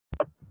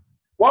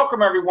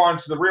Welcome, everyone,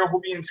 to the Real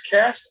Whovians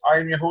cast. I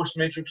am your host,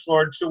 Matrix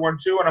Lord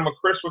 212, and I'm with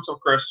Chris. What's up,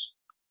 Chris?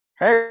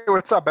 Hey,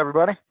 what's up,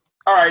 everybody?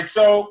 All right,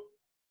 so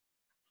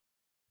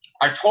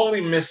I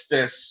totally missed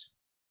this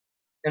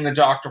in the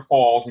Dr.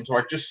 Falls, and so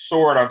I just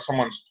saw it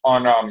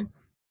on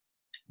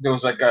there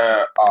was like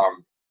I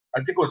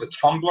think it was a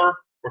Tumblr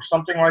or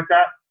something like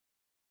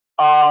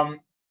that.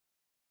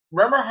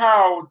 Remember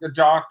how the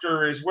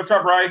Doctor is? What's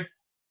up, Ray?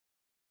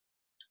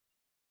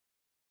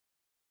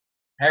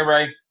 Hey,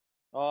 Ray.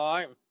 All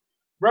right.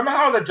 Remember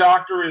how the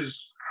Doctor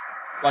is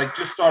like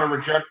just started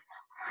reject?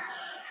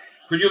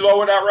 Could you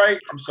lower that, Ray?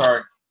 I'm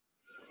sorry.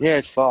 Yeah,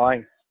 it's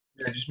fine.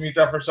 Yeah, just mute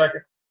that for a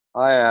second.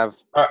 I have.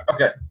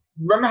 Okay.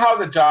 Remember how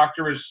the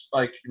Doctor is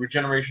like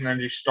regeneration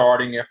energy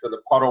starting after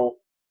the puddle,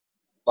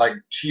 like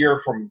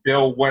tear from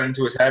Bill went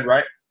into his head,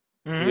 right?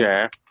 Mm-hmm.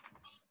 Yeah.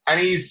 And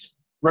he's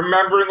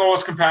remembering all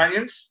his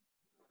companions.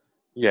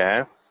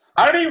 Yeah.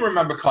 How did he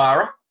remember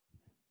Clara?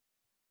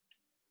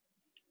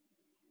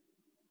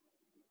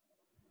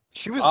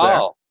 She was there.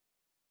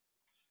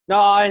 No,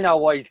 I know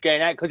what he's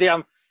getting at because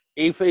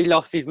he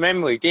lost his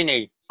memory, didn't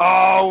he?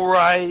 Oh,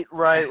 right.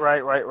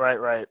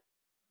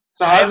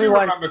 So how does he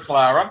remember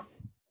Clara?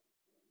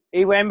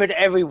 He remembered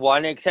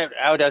everyone except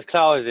how does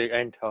Clara's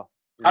enter?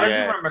 How does he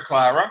remember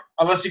Clara?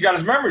 Unless he got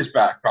his memories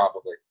back,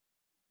 probably.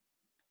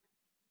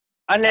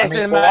 Unless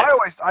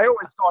I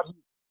always thought he.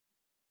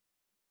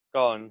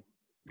 Go on.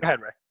 Go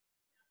ahead, Ray.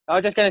 I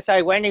was just going to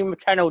say, when he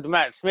channeled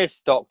Matt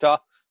Smith's Doctor,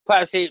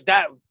 perhaps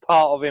that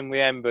part of him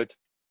remembered.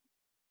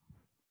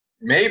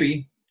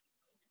 Maybe.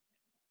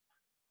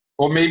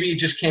 Or maybe he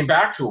just came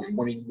back to him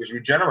when he was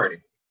regenerating.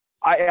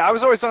 I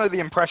was always under the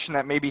impression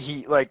that maybe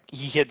he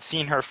had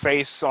seen her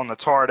face on the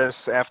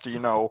TARDIS after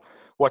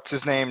what's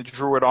his name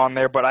drew it on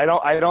there, but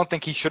I don't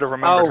think he should have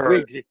remembered her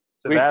Riggsy.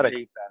 to that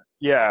extent.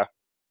 Yeah,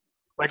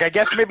 like I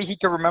guess maybe he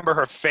could remember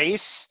her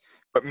face,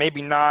 but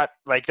maybe not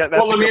like that.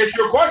 That's well, let me ask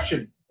you a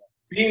question.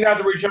 Being that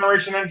the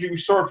regeneration energy we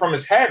saw from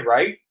his head,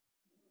 right?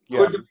 Yeah.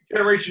 Could the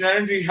regeneration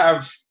energy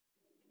have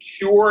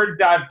cured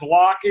that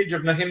blockage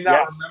of him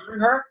not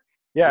remembering her?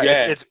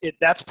 Yeah.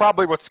 That's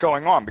probably what's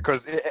going on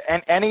because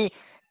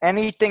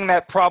anything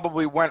that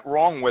probably went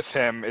wrong with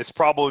him is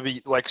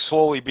probably like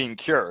slowly being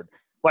cured.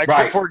 Like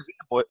for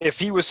example, if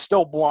he was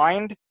still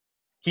blind,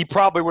 he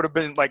probably would have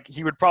been like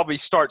he would probably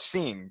start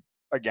seeing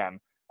again.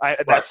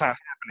 That's not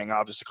happening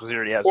obviously because he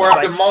already has. Or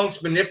if the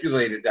monks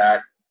manipulated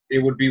that, it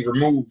would be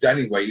removed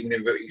anyway, even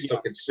if he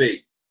still could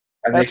see.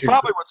 And that's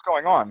probably what's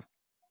going on.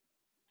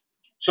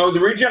 So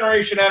the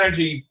regeneration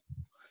energy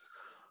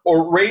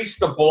erased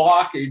the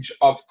blockage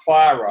of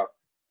Clara,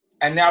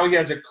 and now he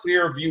has a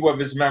clear view of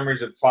his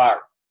memories of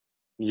Clara.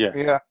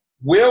 Yeah.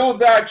 Will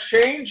that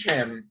change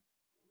him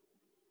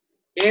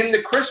in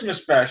the Christmas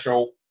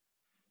special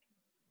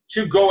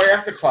to go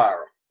after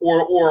Clara?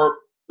 Or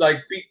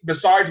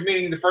besides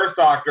meeting the first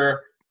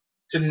Doctor,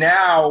 to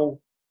now,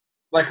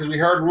 because we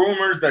heard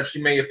rumors that she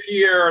may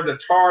appear, the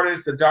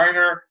TARDIS, the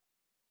diner,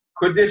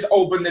 could this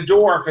open the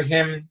door for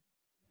him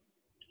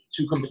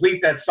to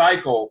complete that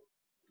cycle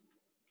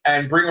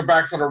and bring her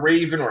back to the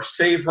Raven or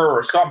save her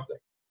or something?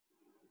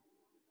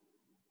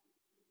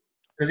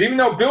 Because even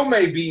though Bill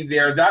may be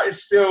there, that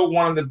is still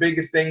one of the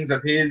biggest things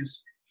of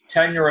his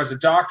tenure as a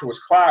Doctor was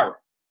Clara.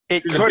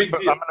 It could,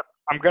 but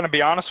I'm going to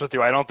be honest with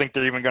you. I don't think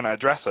they're even going to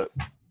address it.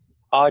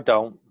 I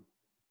don't.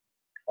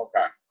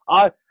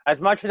 Okay.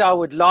 As much as I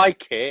would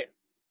like it,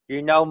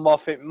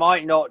 Moffat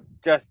might not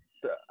just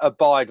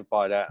abide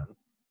by that.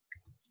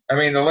 I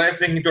mean, the last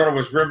thing he thought of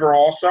was River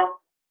also.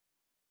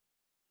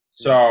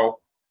 So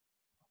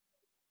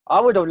I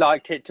would have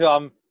liked it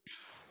to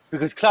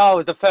because Clara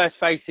was the first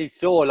face he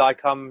saw,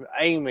 like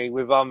Amy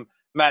with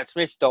Matt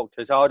Smith's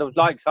Doctor. So I'd have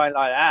liked something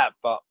like that,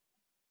 but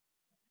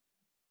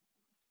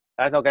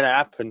that's not going to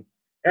happen.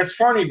 It's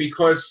funny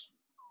because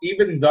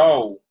even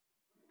though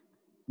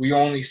we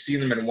only see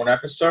them in one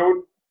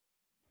episode,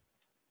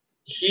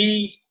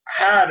 he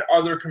had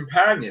other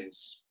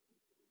companions.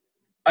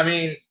 I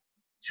mean,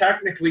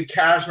 technically,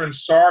 Kazran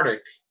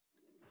Sardik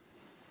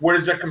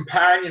was a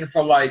companion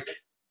for like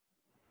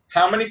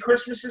how many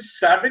Christmases?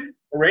 7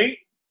 or 8?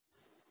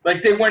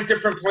 Like they went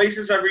different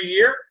places every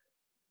year.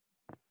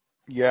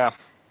 Yeah.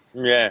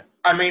 Yeah.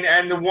 I mean,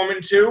 and the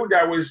woman too.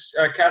 That was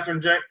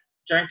Catherine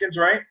Jenkins,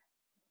 right?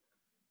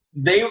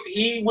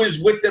 He was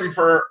with them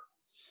for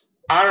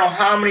I don't know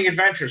how many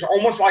adventures,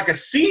 almost like a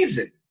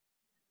season,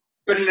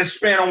 but in the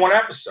span of one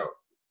episode.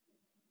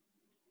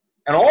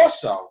 And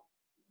also,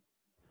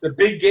 the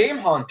big game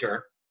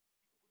hunter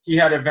he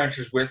had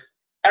adventures with,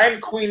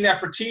 and Queen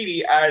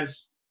Nefertiti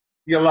as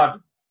the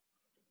 11th.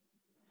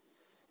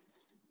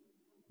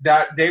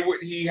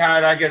 He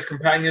had, I guess,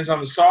 companions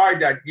on the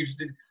side that used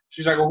to.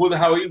 She's like, well, who the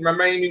hell are you?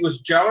 Remember, Amy was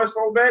jealous a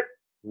little bit.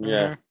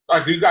 Yeah.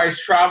 Like, you guys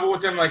travel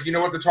with him, like, you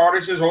know what the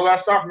TARDIS is, all that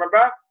stuff. Remember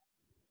that?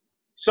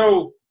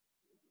 So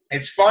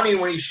it's funny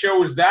when he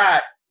shows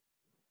that,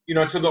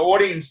 to the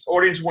audience.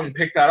 Audience wouldn't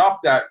pick that up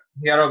that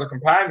he had other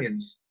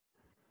companions,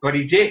 but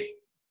he did.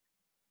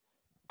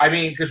 I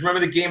mean, because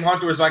remember, the game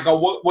hunter was like, oh,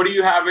 what are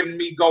you having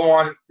me go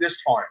on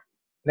this time?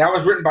 And that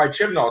was written by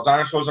Chibnall,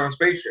 Dinosaurs on a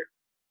Spaceship.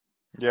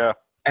 Yeah.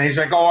 And he's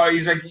like,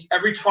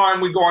 every time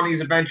we go on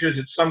these adventures,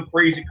 it's some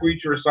crazy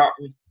creature or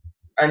something.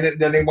 And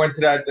then they went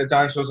to the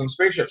dinosaurs on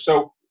spaceship.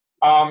 So,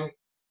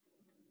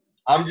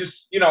 I'm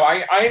just,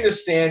 I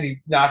understand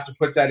not to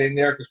put that in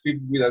there because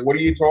people be like, what are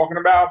you talking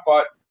about?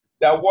 But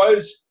that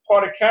was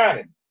part of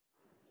canon.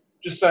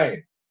 Just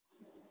saying.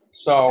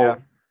 So,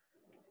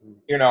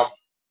 Yeah.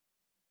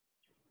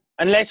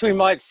 Unless we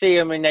might see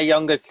them in their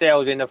younger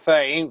selves in the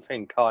 13th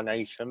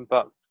incarnation,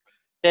 but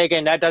there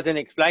again, that doesn't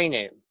explain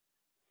it.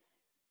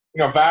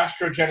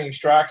 Vastra Jennings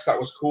Strax, that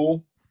was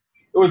cool.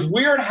 It was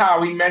weird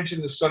how he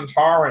mentioned the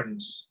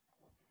Suntarans,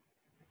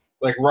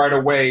 like right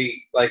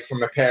away, like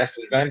from a past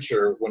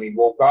adventure when he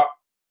woke up.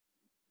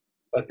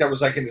 Like that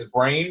was like in his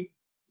brain.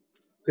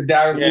 Could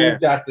that allude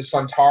that the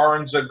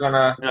Suntarans are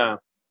gonna? No.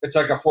 It's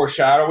like a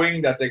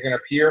foreshadowing that they're gonna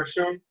appear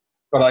soon,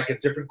 but like a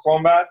different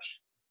clone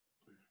batch,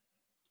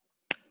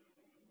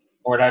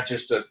 or not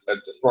just a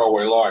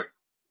throwaway line.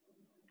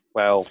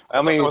 Well,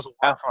 I mean, it was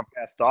a line from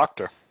past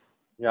Doctor.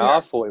 Yeah,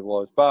 I thought it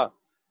was, but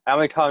how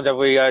many times have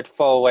we heard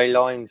throwaway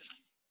lines?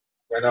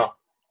 I know,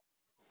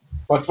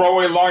 but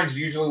throwaway lines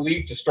usually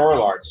lead to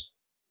storylines.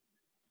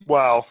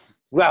 Well,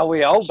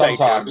 we hope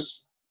sometimes.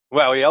 They did.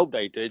 Well, we hope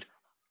they did.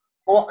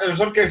 Well, in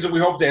some cases,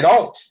 we hope they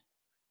don't.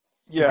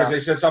 Yeah. Because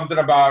they said something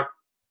about,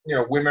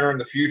 women are in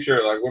the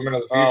future, like women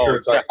of the future.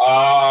 It's like,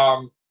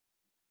 all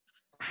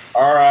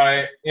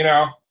right,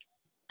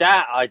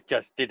 That I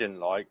just didn't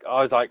like.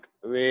 I was like,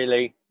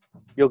 really?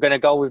 You're going to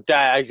go with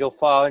that as your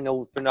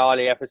final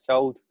finale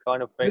episode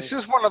kind of thing? This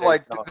is one of one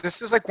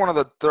of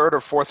the third or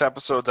fourth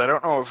episodes. I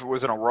don't know if it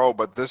was in a row,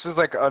 but this is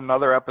like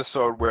another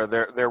episode where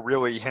they're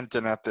really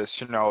hinting at this,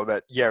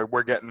 that,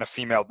 we're getting a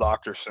female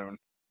Doctor soon.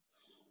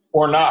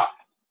 Or not.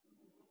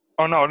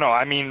 Oh, no.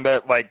 I mean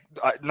that,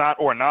 not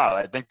or not.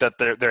 I think that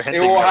they're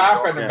hinting. It will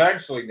happen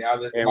eventually now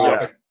that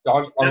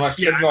unless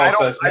Chibnall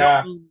says,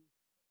 nah.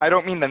 I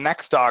don't mean the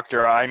next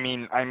Doctor. I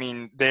mean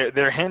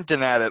they're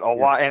hinting at it a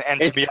lot. And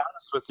to be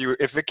honest with you,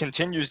 if it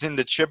continues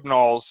into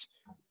Chibnall's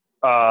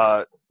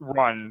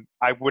run,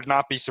 I would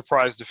not be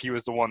surprised if he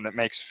was the one that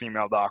makes a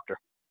female Doctor.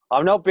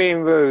 I'm not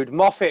being rude.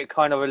 Moffat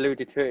kind of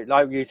alluded to it,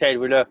 like you said,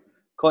 with a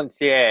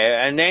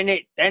concierge, and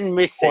then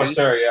Missy.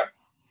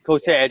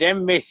 Corsair,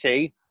 then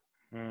Missy.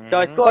 Mm-hmm. So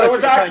it's got. But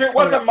it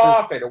wasn't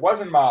Moffat. It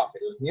wasn't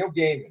Moffat. It was Neil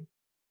Gaiman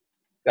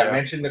that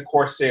mentioned the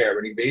Corsair,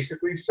 and he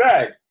basically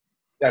said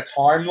that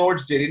Time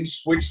Lords didn't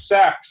switch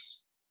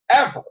sex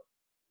ever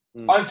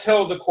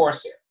until the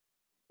Corsair.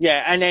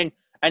 Yeah, and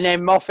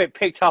then Moffat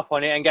picked up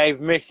on it and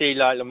gave Missy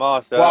the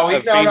master. Well,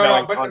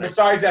 no. But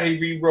besides that, he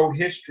rewrote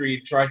history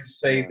and tried to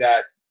say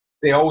that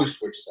they always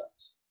switch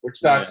sex, which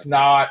that's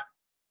not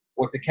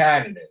what the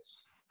canon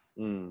is.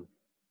 Mm.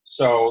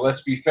 So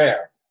let's be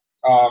fair.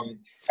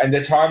 And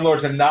the Time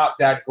Lords are not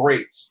that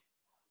great.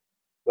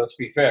 Let's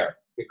be fair,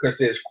 because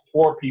there's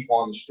poor people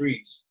on the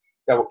streets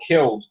that were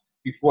killed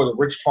before the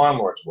rich Time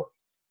Lords were.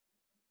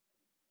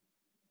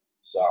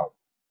 So,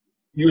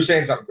 you were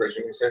saying something, Chris.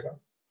 You were going to say something?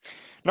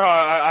 No,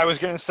 I was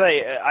going to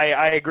say,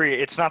 I agree.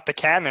 It's not the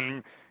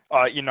canon,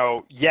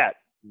 yet.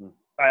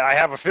 I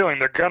have a feeling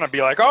they're going to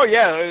be like, oh,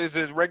 yeah, it's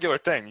a regular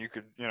thing. You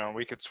could,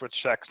 we could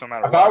switch sex no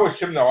matter what. If I was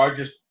Chibnall, I'd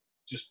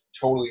just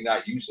totally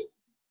not use it.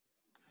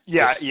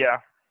 Yeah.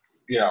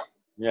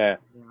 Yeah.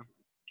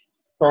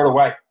 Throw it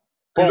away.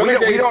 But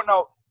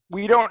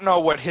we don't know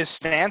what his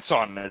stance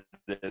on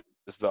it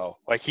is, though.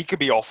 Like, he could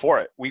be all for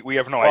it. We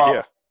have no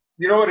idea.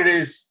 You know what it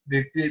is?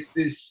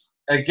 This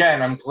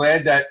again, I'm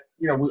glad that,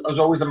 it was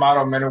always a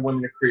motto, men and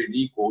women are created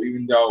equal,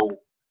 even though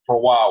for a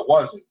while it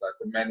wasn't, that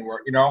the men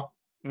were,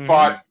 Mm-hmm.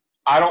 But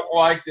I don't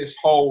like this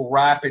whole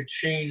rapid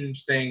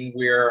change thing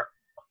where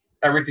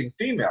everything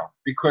female,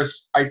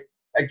 because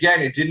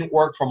it didn't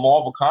work for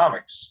Marvel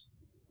Comics.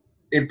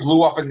 It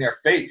blew up in their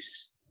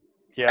face.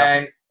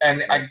 Yeah.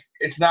 And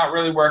it's not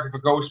really working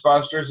for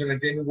Ghostbusters, and it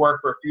didn't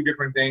work for a few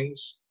different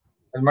things.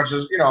 As much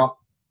as,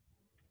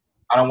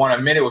 I don't want to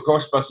admit it with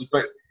Ghostbusters,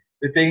 but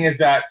the thing is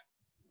that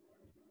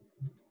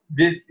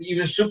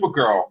even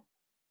Supergirl,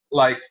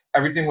 like,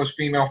 everything was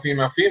female.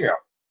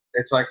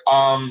 It's like,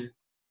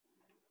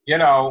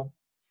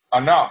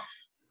 enough.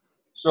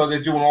 So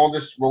they're doing all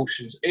this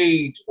Roshan's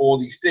age, all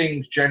these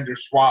things, gender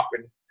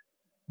swapping.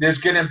 There's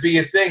going to be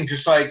a thing,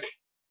 just like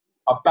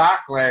a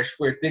backlash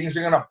where things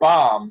are going to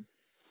bomb,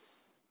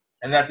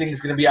 and that thing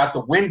is going to be out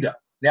the window.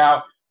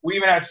 Now, we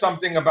even had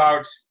something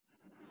about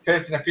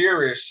Fast and the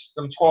Furious,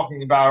 them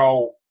talking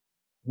about,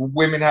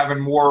 women having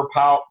more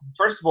power.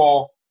 First of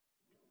all,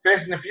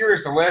 Fast and the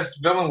Furious, the last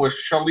villain was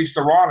Charlize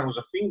Theron, and was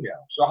a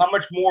female. So how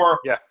much more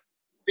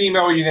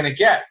female are you going to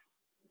get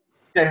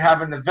than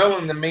having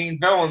the main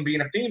villain,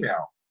 being a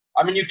female?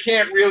 I mean, you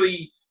can't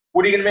really.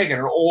 What are you going to make it?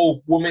 An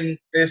all-woman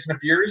Fast and the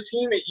Furious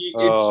team?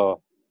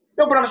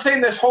 No, but I'm saying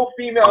this whole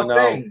female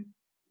thing,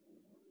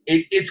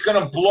 it's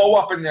going to blow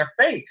up in their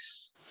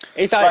face.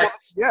 It's like,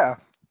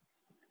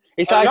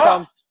 It's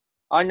like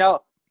I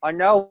know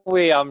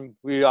we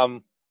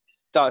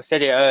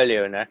said it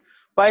earlier and that,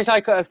 but it's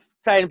like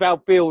saying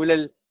about Bill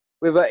with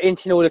her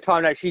hinting all the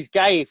time that she's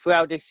gay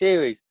throughout this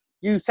series.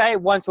 You say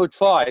it once or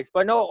twice,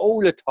 but not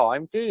all the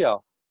time, do you?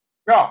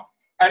 No.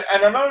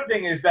 And another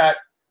thing is that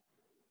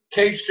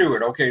Kate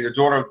Stewart, okay, the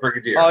daughter of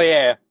Brigadier, Oh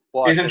yeah,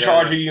 is in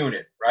charge of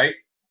unit, right?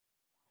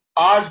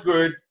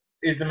 Osgood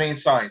is the main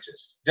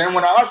scientist. Then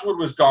when Osgood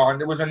was gone,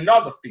 there was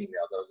another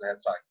female that was the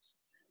head scientist.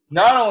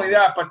 Not only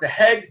that, but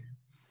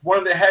one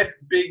of the head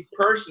big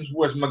persons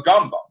was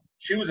Magumba.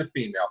 She was a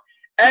female.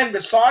 And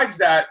besides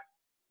that,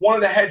 one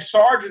of the head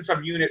sergeants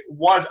of unit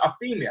was a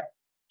female.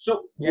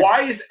 So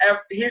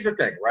here's the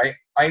thing, right?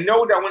 I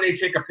know that when they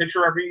take a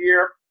picture every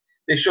year,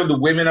 they show the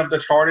women of the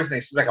TARDIS, and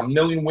they see like 1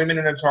 million women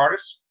in the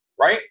TARDIS,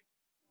 right?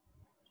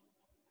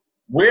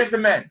 Where's the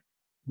men?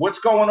 What's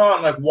going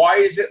on? Like, why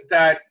is it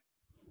that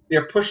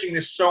they're pushing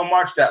this so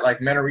much that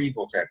like men are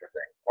evil type of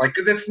thing? Like,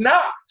 because it's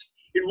not.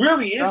 It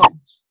really isn't. No.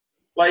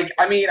 Like,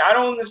 I mean, I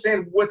don't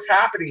understand what's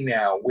happening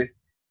now with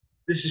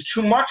this. Is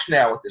too much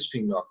now with this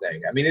female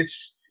thing. I mean,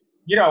 it's,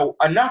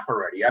 enough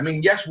already. I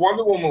mean, yes,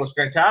 Wonder Woman was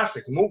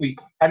fantastic. The movie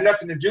had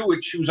nothing to do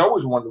with, she was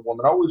always Wonder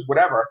Woman, always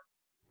whatever.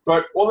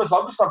 But all this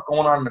other stuff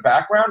going on in the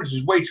background is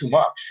just way too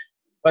much.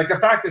 Like the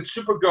fact that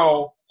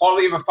Supergirl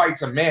hardly ever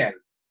fights a man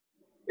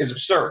is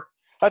absurd.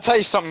 I'll tell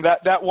you something,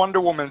 that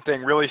Wonder Woman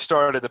thing really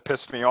started to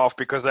piss me off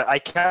because I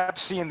kept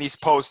seeing these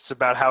posts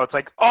about how it's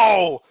like,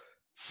 oh,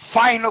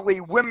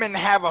 finally women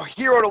have a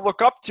hero to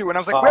look up to. And I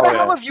was like, where the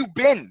hell have you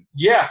been?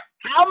 Yeah.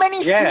 How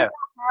many female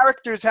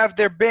characters have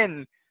there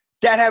been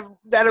that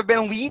have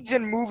been leads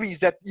in movies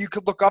that you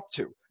could look up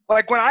to?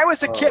 Like when I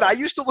was a kid, I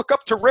used to look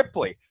up to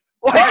Ripley.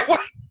 Like,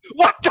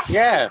 what the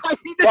Yeah. I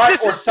mean,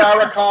 or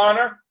Sarah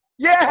Connor.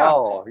 Yeah.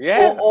 Oh,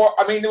 yeah. Or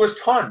I mean, there was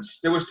tons.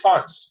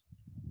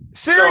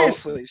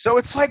 Seriously. So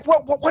it's like,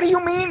 what do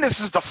you mean this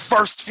is the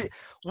first?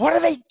 What are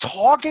they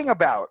talking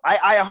about?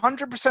 I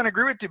 100%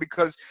 agree with you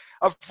because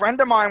a friend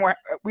of mine,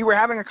 we were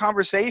having a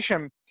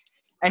conversation,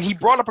 and he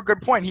brought up a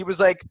good point. He was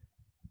like,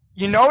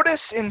 you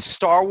notice in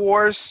Star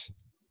Wars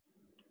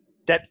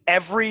that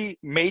every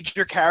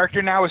major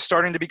character now is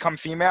starting to become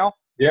female?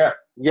 Yeah.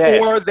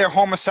 Or they're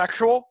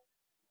homosexual?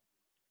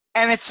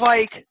 And it's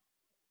like,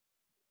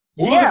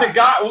 look at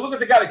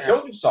the guy that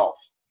killed himself.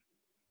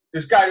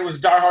 This guy who was a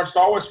diehard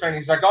Star Wars fan,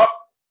 he's like,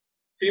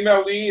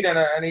 female lead,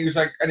 and he was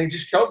like, and he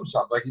just killed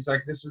himself. Like, he's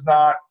like, this is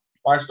not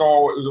my Star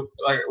Wars.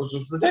 It was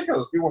just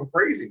ridiculous. People went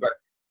crazy. But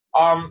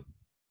I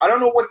don't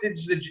know what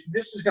this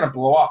is going to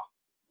blow up.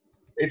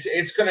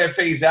 It's going to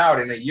phase out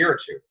in a year or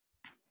two.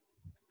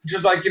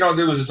 Just like,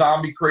 there was a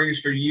zombie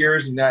craze for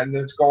years, and then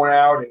it's going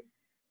out, and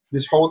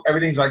this whole,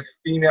 everything's like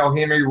female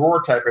Henry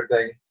Roar type of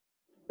thing.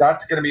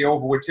 That's going to be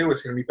over with too.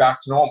 It's going to be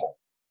back to normal.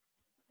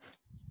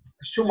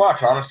 It's too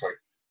much, honestly.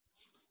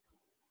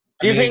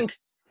 Do you think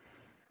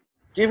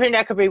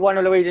that could be one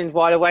of the reasons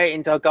why the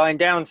ratings are going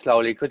down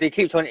slowly? Because he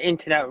keeps on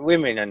hinting at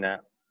women and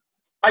that.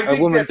 I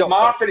think that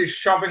Moffat is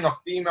shoving a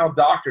female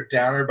doctor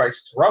down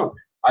everybody's throat.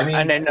 I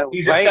mean,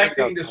 he's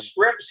affecting the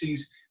scripts.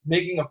 He's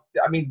making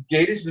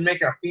Gatiss is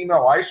making a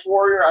female ice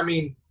warrior. I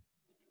mean,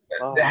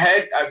 the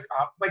head,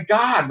 oh my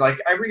God, like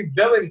every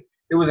villain,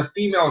 there was a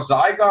female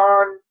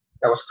Zygon,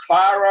 that was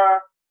Clara.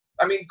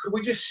 I mean, could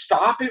we just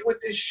stop it with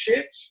this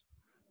shit?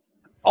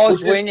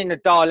 Oswin in the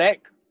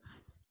Dalek.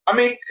 I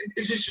mean,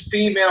 it's just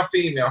female.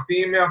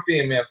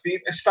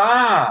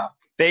 Stop.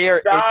 They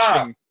are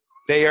itching.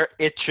 They are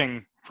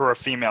itching for a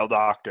female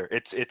doctor.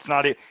 It's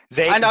not it.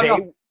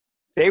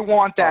 They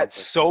want that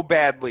so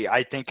badly.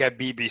 I think at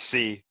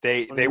BBC,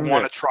 they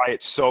want to try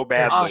it so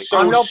badly.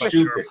 I'm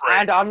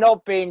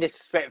not being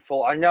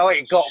disrespectful. I know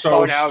it got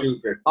thrown out.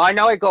 I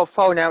know it got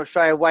thrown out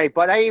straight away.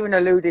 But I even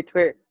alluded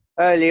to it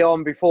early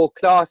on before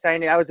class,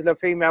 saying that was a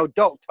female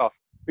doctor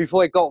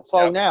before it got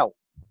thrown out.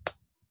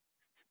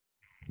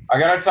 I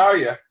gotta tell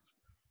you,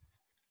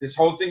 this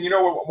whole thing.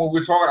 When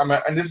we're talking,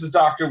 and this is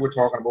Doctor we're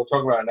talking. We'll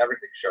talk about it on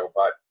everything show,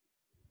 but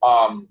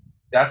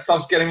that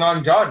stuff's getting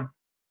undone.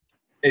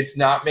 It's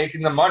not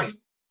making the money,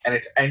 and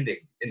it's ending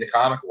in the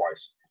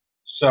comic-wise.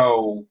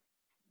 So,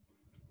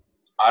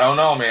 I don't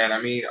know, man. I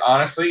mean,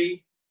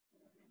 honestly,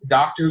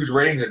 Doctor Who's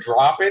ratings are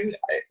dropping.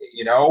 I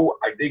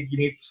think you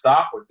need to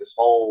stop with this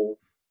whole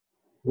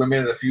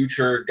women of the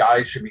future,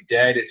 guys should be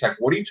dead. It's like,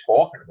 what are you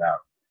talking about?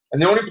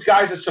 And the only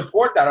guys that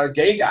support that are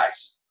gay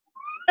guys.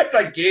 It's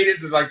like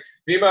Gatiss is like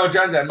female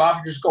agenda, and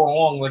Moffat just going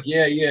along like,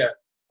 yeah.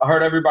 I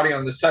heard everybody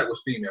on the set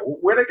was female.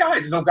 Where are the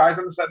guys? There's no guys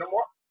on the set no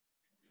more.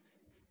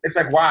 It's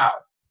like, wow.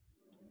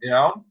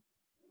 And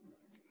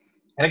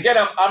again,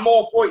 I'm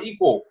all for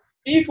equal,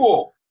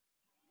 but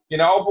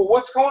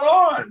what's going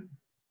on?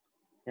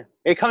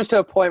 It comes to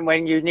a point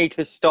when you need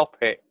to stop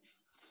it.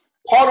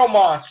 Puddle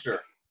monster.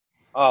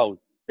 Oh.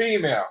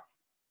 Female.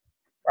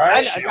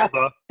 Right?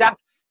 Shilda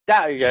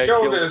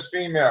is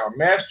female.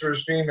 Master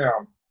is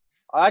female.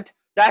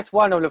 That's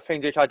one of the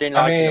things which I didn't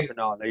like in the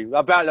finale.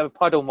 About the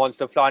puddle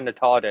monster flying the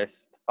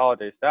TARDIS.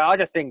 I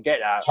just didn't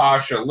get that.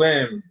 Tasha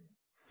Lim,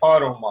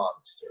 Puddle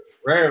Monster,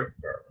 River.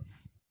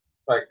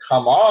 It's like,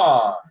 come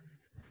on.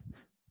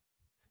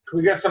 Can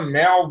we get some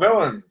male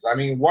villains? I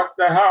mean, what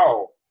the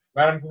hell?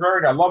 Madame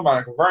Converted, I love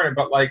Madame Converted,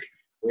 but like,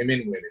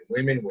 women.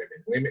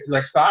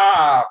 Like,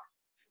 stop.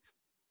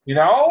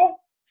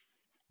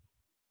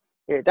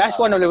 Yeah, that's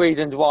one of the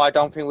reasons why I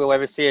don't think we'll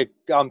ever see a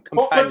companion.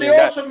 But they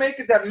also make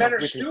it that men are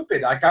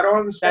stupid. Like, I don't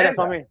understand that's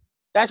that. what I mean.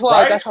 That's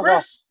why. Right, That's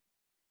what.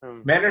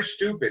 Men are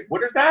stupid.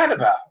 What is that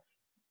about?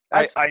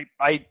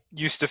 I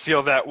used to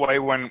feel that way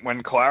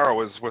when Clara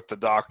was with the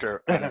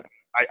doctor, and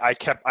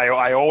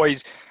I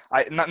always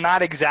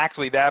not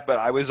exactly that, but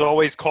I was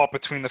always caught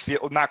between the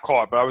field. Not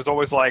caught, but I was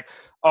always like,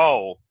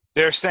 oh,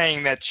 they're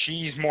saying that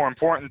she's more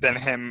important than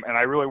him, and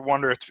I really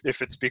wonder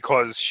if it's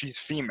because she's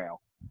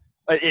female.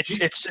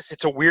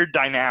 It's a weird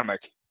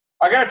dynamic.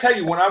 I gotta tell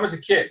you, when I was a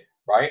kid,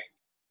 right,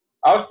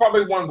 I was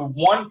probably one of the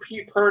one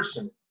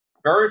person,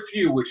 very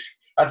few, which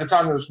at the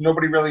time there was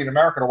nobody really in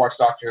America to watch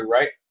Doctor Who,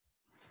 right?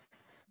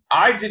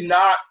 I did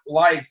not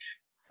like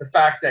the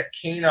fact that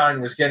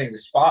K9 was getting the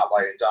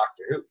spotlight in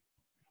Doctor Who.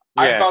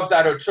 Yeah. I felt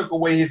that it took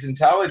away his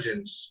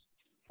intelligence,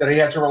 that he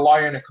had to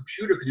rely on a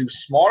computer because he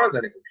was smarter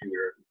than a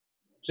computer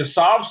to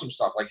solve some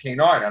stuff like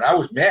K9. And I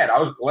was mad. I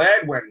was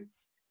glad when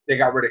they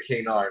got rid of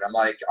K9. I'm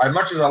like, as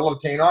much as I love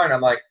K9,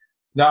 I'm like,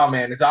 no,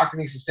 man, the Doctor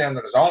needs to stand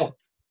on his own.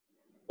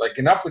 Like,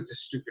 enough with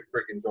this stupid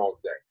freaking dog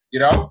thing, you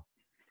know?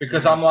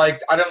 Because I'm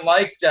like, I didn't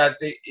like that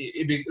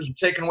it was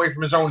taken away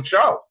from his own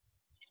show.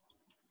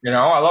 You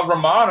know, I love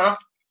Romana.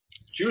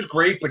 She was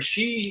great, but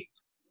she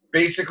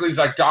basically was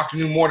like Doctor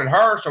knew more than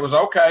her, so it was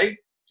okay.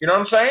 You know what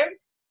I'm saying?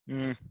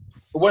 It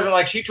wasn't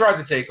like she tried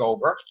to take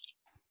over,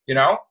 you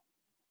know?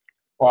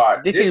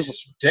 But this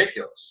is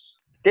ridiculous.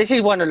 This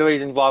is one of the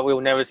reasons why we'll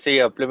never see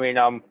a blooming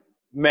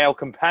male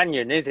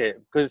companion, is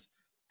it? Because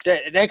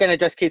they're going to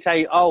just keep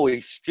saying, oh,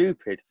 he's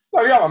stupid.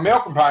 Oh, yeah, a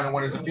male companion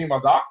when it's a female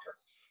doctor,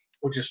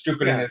 which is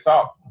stupid in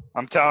itself.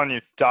 I'm telling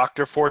you,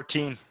 Doctor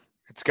 14,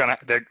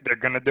 they're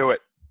gonna do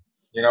it.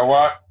 You know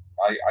what?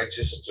 I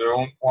just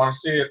don't want to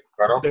see it.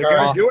 But okay. They're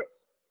gonna do it.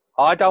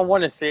 I don't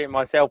want to see it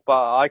myself,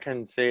 but I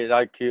can see it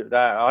like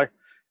that. I'm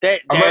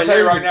gonna tell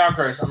you right now,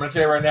 Chris. I'm gonna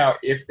tell you right now.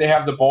 If they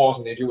have the balls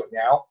and they do it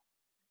now,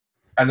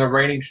 and the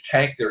ratings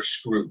tank, they're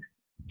screwed.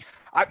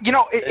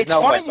 It's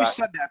funny you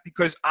said that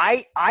because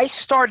I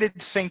started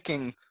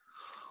thinking,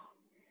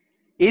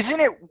 isn't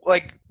it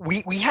like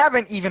we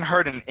haven't even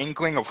heard an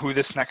inkling of who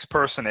this next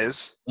person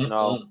is?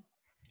 No.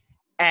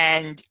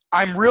 And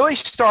I'm really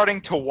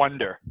starting to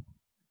wonder,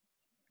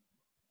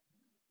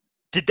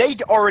 did they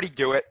already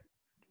do it?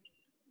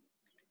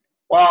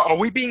 Well, are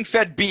we being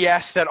fed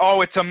BS that,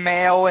 oh, it's a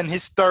male in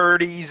his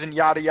 30s and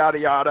yada, yada,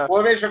 yada?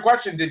 Well, let me ask you a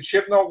question. Did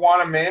Chibnall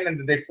want a man and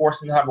did they force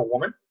him to have a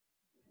woman?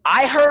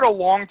 I heard a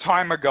long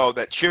time ago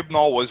that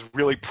Chibnall was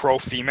really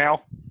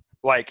pro-female,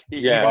 like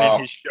even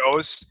in his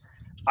shows.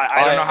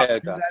 I don't know how true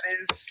that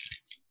is.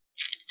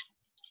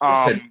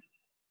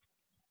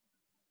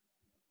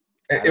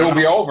 It will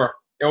be over.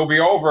 It will be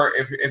over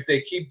if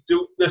they keep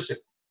listen.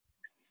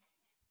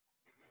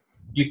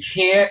 You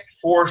can't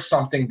force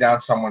something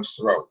down someone's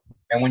throat.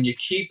 And when you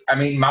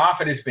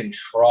Moffat has been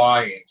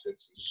trying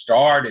since he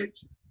started.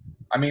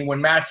 I mean, when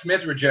Matt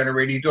Smith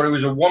regenerated, he thought he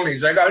was a woman.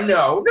 He's like, oh,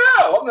 no,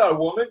 I'm not a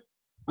woman.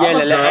 I'm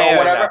a girl,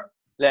 whatever.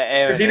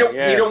 Because he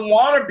don't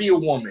want to be a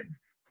woman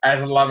as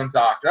an 11th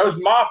Doctor. That was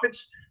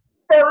Moffat's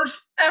first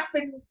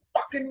effing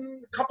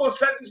fucking couple of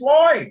sentence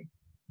line.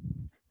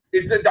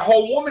 Is the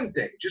whole woman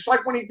thing. Just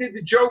like when he did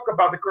the joke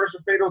about the Curse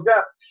of Fatal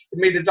Death, it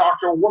made the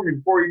Doctor a woman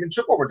before he even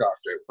took over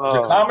Doctor. It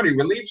was a comedy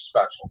relief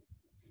special.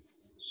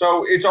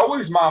 So it's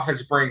always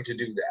Moffat's brain to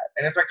do that.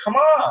 And it's like, come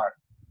on.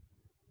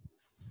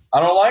 I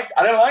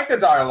didn't like the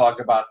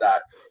dialogue about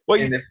that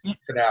in the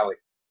finale.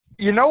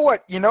 You know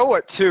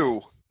what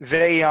too?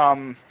 They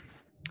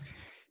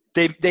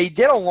did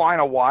a line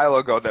a while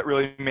ago that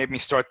really made me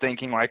start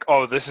thinking like,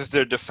 oh, this is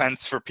their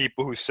defense for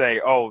people who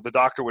say, oh, the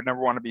Doctor would never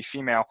want to be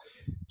female.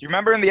 Do you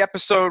remember in the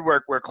episode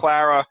where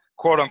Clara,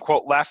 quote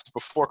unquote, left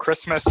before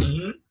Christmas?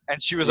 Mm-hmm.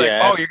 And she was like,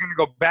 oh, you're going to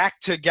go back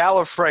to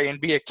Gallifrey and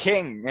be a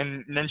king.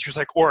 And then she was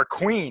like, or a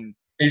queen.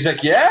 He's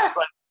like, yeah,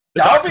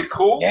 that would be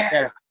cool.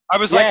 Yeah. I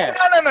was like,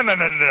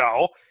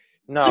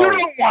 no. You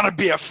don't want to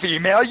be a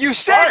female. You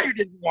said you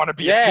didn't want to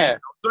be a female.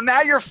 So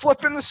now you're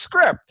flipping the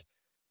script.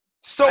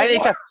 So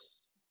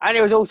and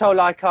it was also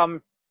like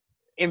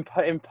in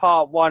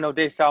part one of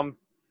this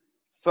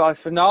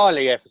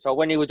finale episode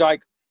when he was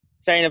like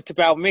saying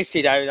about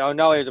Missy. I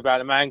know it was about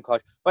the man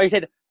crush, but he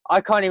said,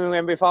 I can't even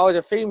remember if I was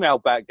a female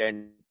back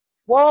then.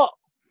 What?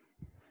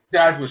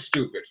 That was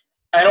stupid.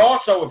 And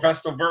also a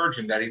Vestal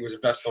Virgin, that he was a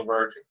Vestal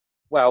Virgin.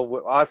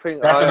 Well, I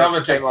think that's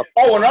another thing.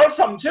 Oh, another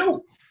something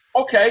too.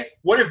 Okay,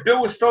 what if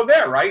Bill was still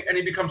there, right? And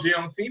he becomes a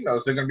young female.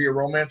 Is there going to be a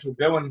romance with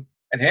Bill and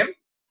him?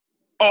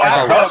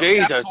 Oh,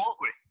 Jesus.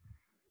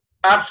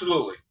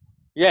 Absolutely.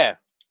 Yeah.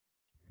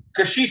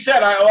 Because she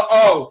said, I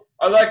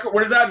like,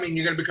 what does that mean?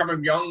 You're going to become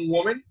a young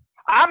woman?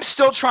 I'm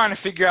still trying to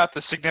figure out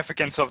the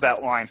significance of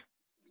that line.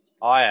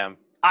 I am.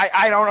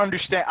 I don't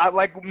understand.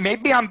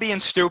 Maybe I'm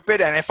being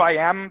stupid, and if I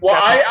am... Well,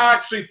 I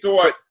actually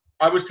thought,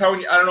 I was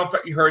telling you, I don't know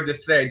if you heard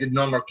this today, I did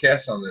no more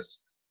cast on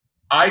this.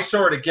 I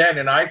saw it again,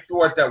 and I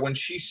thought that when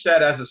she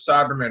said as a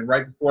Cyberman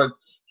right before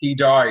he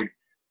died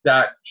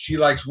that she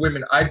likes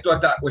women, I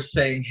thought that was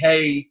saying,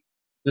 hey,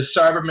 the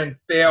Cybermen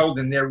failed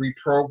in their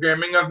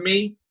reprogramming of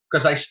me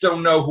because I still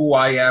know who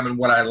I am and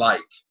what I like.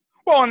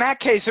 Well, in that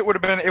case, it would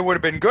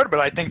have been good, but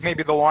I think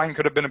maybe the line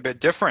could have been a bit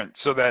different,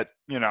 so that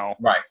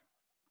Right.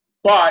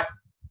 But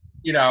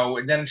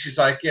and then she's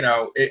like,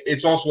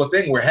 it's also a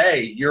thing where,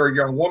 hey, you're a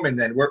young woman,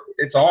 then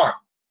it's on.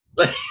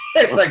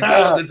 It's like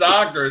going to the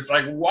doctor. It's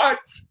like, what?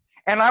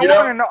 And I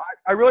want to know.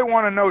 I really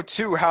want to know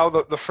too how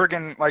the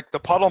friggin' like the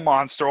puddle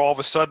monster all of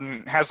a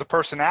sudden has a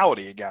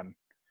personality again.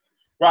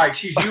 Right.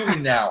 She's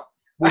human now.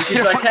 Where she's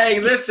like, hey,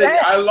 listen,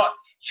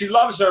 she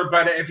loves her,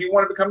 but if you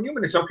want to become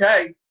human, it's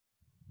okay.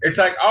 It's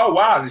like, oh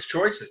wow, there's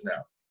choices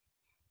now.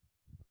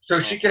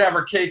 So she could have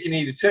her cake and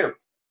eat it too.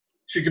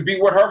 She could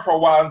be with her for a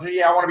while and say,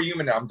 yeah, I want to be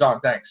human now. I'm done.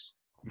 Thanks.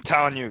 I'm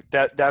telling you,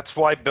 that's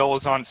why Bill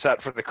is on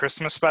set for the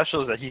Christmas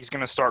special, is that he's going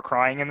to start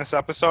crying in this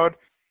episode,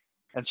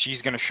 and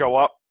she's going to show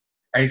up.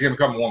 And he's going to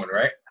become a woman,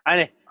 right?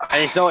 And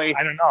it's not.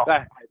 I don't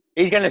know.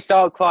 He's going to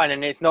start crying,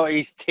 and it's not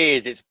his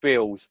tears, it's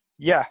Bill's.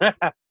 Yeah.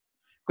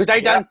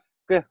 Because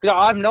because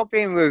I'm not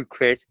being rude,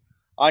 Chris.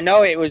 I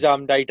know it was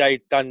they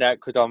done that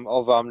because of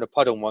the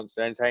puddle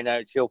monster and saying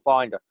that she'll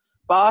find her.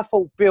 But I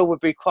thought Bill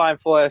would be crying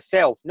for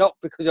herself, not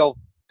because of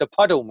the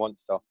puddle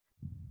monster.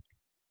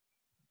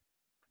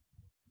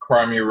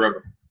 Cry me a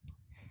river.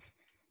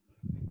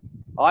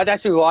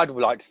 That's who I'd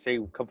like to see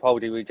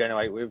Capaldi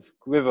regenerate with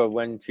River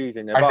when she's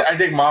in there. I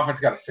think Moffat's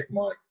got a sick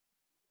mind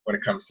when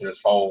it comes to this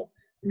whole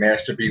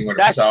master being with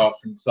himself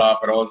and stuff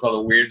and all this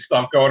other weird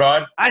stuff going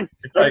on. And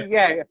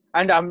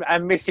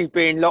and Missy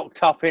being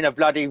locked up in a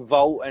bloody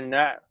vault and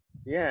that.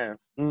 Yeah.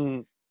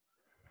 Mm.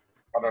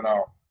 I don't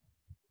know.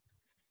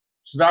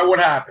 So that would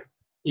happen.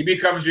 He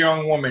becomes a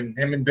young woman,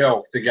 him and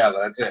Bill together.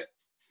 That's it.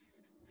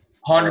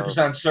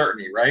 100%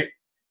 certainty, right?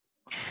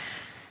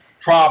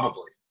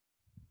 Probably.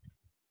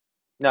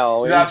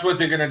 No. So that's what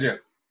they're going to do.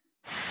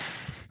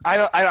 I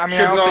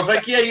was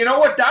like, yeah, you know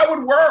what? That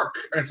would work.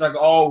 And it's like,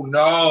 oh,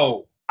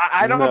 no.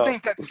 I don't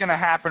think that's going to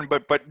happen,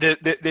 but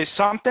there's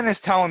something is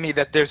telling me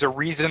that there's a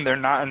reason they're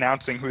not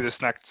announcing who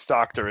this next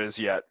Doctor is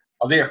yet.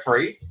 Are they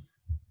afraid?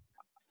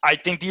 I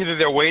think either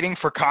they're waiting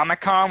for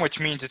Comic-Con, which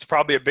means it's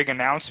probably a big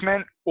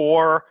announcement,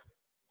 or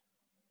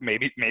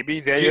maybe they.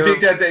 Do you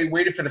think that they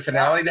waited for the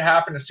finale to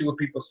happen to see what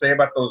people say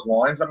about those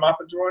lines that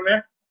Moffat drew in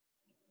there?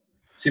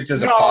 See if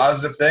there's a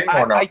positive thing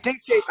or not?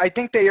 I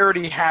think they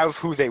already have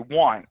who they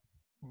want,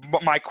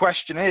 but my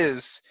question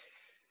is,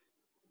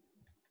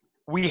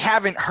 we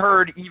haven't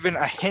heard even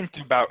a hint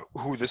about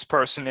who this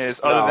person is,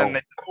 other than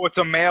that, it's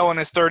a male in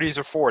his 30s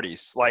or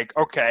 40s. Like,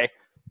 okay,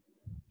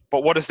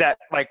 but what does that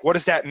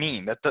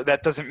mean? That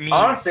doesn't mean.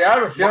 Honestly, I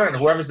have a feeling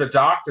whoever's the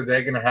Doctor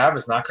they're going to have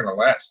is not going to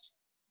last.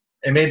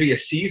 It may be a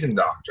seasoned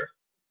Doctor,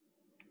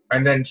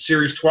 and then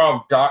Series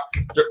 12,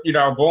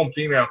 boom,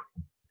 female.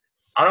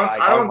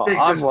 I don't think.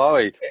 I'm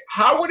worried.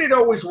 How would it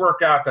always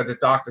work out that the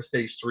Doctor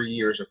stays 3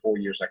 years or 4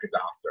 years like a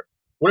Doctor?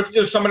 What if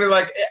there's somebody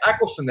like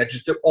Eccleston that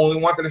just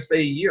only wanted to stay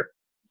a year?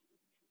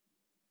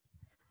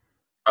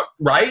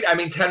 Right? I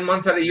mean, 10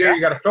 months out of a year, you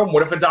got to film.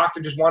 What if a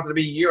Doctor just wanted to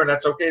be a year and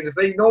that's okay?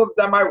 They know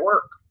that might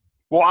work.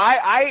 Well,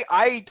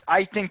 I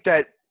think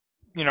that,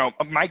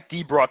 Mike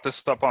D brought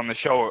this up on the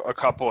show a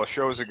couple of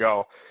shows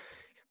ago,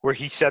 where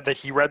he said that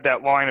he read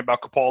that line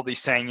about Capaldi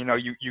saying,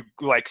 you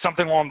like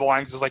something along the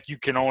lines of like, you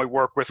can only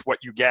work with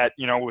what you get,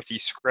 with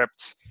these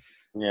scripts.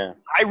 Yeah.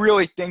 I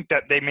really think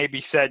that they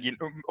maybe said,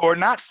 or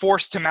not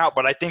forced him out,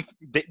 but I think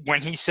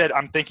when he said,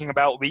 I'm thinking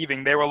about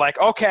leaving, they were like,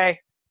 okay.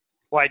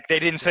 Like, they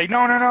didn't say,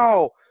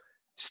 no,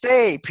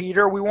 stay,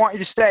 Peter. We want you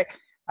to stay.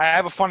 I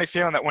have a funny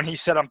feeling that when he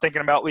said, I'm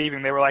thinking about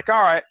leaving, they were like,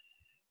 all right.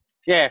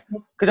 Yeah.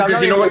 Because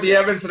you know what the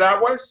evidence of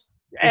that was?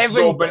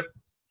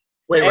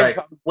 Wait.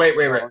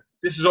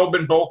 This has all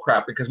been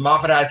bullcrap because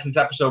Moffat had since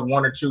episode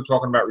 1 or 2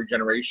 talking about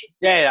regeneration.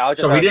 Yeah.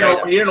 So he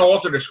didn't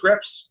alter the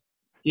scripts.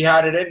 He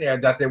had it in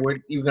there that they were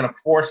either going to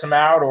force him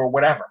out or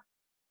whatever.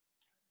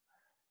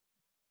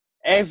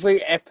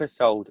 Every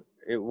episode,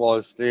 it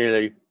was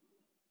really.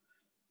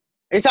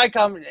 It's like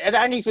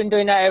and he's been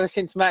doing that ever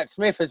since Matt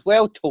Smith as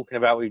well, talking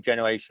about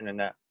regeneration and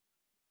that.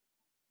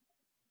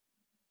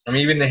 I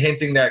mean, even the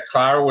hinting that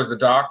Clara was the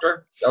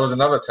Doctor, that was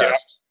another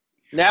test.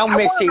 Now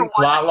Missy,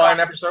 plotline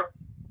episode.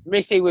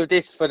 Missy with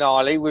this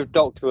finale with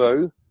Doctor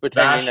Who,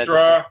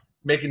 Vastra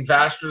making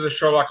Vastra the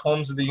Sherlock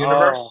Holmes of the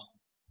universe. Oh.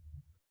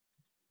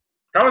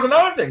 That was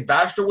another thing.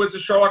 Vastra was the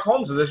Sherlock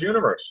Holmes of this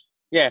universe.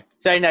 Yeah,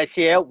 saying that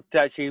she helped,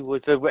 that she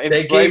was the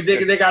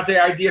They got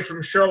the idea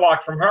from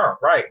Sherlock from her,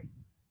 right?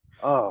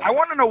 Oh. I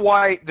want to know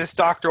why this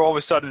Doctor all of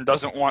a sudden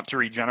doesn't want to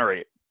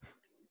regenerate.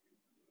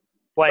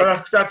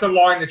 Like that's a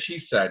line that she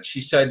said.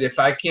 She said, "If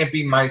I can't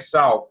be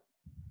myself,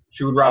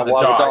 she would rather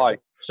die."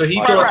 So he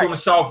thought to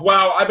himself,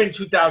 "Well, I've been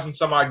 2,000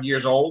 some odd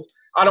years old.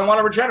 I don't want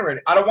to regenerate.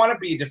 I don't want to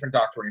be a different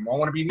Doctor anymore. I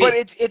want to be me." But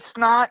it's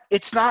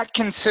not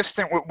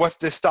consistent with what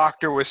this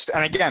Doctor was.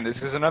 And again,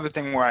 this is another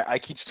thing where I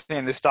keep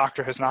saying this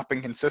Doctor has not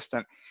been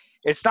consistent.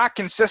 It's not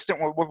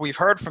consistent with what we've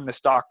heard from this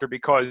Doctor,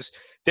 because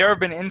there have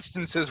been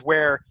instances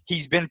where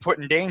he's been put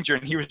in danger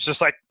and he was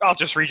just like, "I'll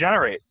just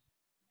regenerate."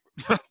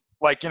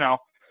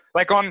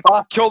 Like on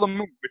Kill the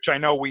Moon, which I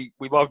know we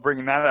love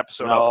bringing that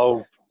episode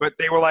up. But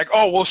they were like,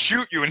 "Oh, we'll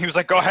shoot you." And he was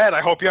like, "Go ahead.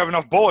 I hope you have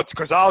enough bullets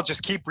because I'll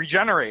just keep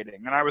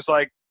regenerating." And I was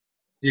like,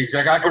 He's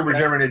like, I could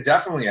regenerate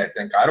indefinitely, I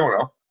think. I don't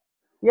know.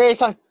 Yeah,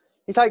 it's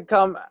like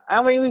how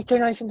many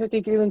regenerations has he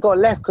even got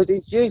left? Because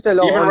he's used a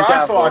lot. Even on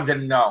Rassilon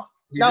didn't know.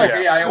 He's like,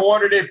 yeah, I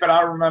ordered it, but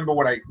I don't remember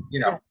what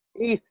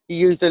He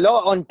used a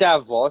lot on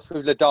Davros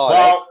with the Daleks.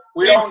 Well,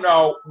 we don't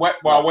know.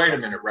 Well, wait a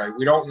minute, Ray.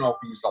 We don't know if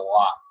he used a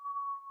lot.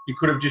 He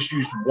could have just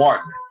used one.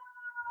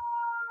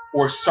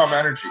 Or some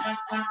energy.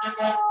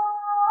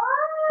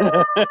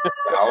 The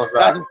hell is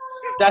that?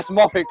 That's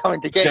Moffat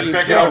coming to get you.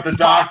 Picking up the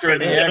doctor in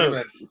the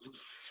ambulance.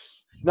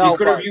 No, he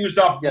could have used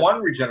up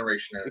one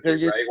regeneration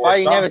energy,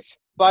 right?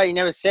 But he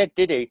never said,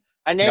 did he?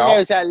 And then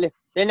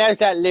there's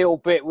that little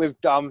bit with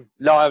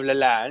Lie of the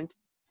Land.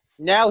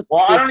 Now,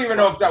 well, I don't even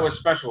know if that was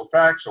special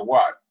effects or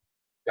what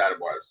that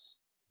was.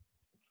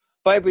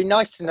 But it'd be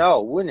nice to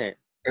know, wouldn't it?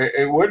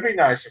 It would be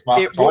nice if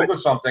Moffat told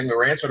us something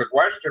or answered a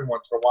question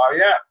once in a while.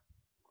 Yeah.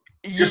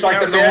 Just like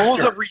the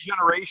rules of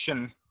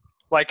regeneration,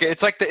 like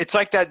it's like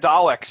that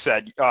Dalek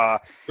said. The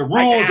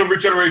rules of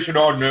regeneration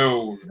are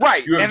known.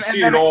 Right, you have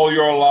seen it all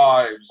your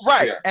lives.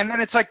 Right, yeah. And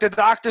then it's like the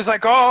doctor's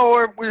like,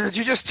 "Oh, did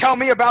you just tell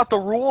me about the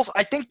rules?"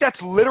 I think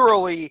that's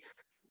literally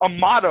a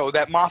motto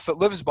that Moffat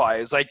lives by.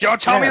 Is like,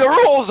 "Don't tell me the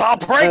rules, I'll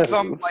break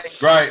them." Like,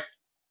 right.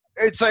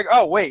 It's like,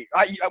 oh wait,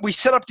 we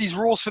set up these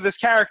rules for this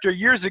character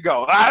years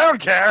ago. I don't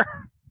care.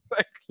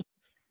 Like,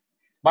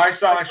 my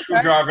sonic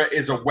screwdriver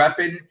is a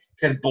weapon.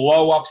 Can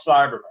blow up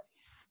Cybermen.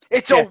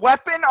 It's a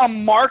weapon, a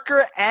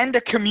marker, and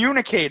a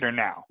communicator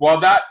now. Well,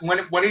 that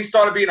when he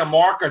started being a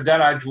marker,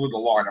 then I drew the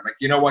line. I'm like,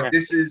 you know what?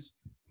 This is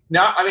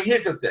now. I mean,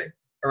 here's the thing.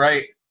 All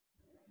right,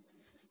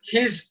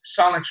 his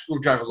sonic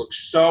screwdriver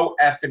looks so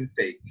effing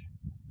fake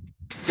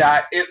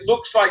that it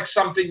looks like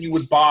something you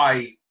would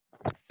buy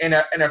in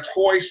a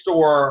toy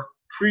store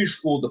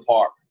preschool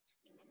department.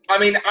 I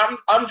mean,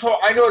 I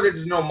know that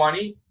there's no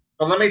money.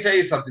 But let me tell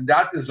you something.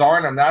 That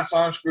design on that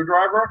sonic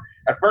screwdriver,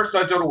 at first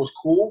I thought it was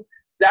cool.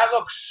 That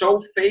looks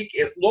so fake,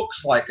 it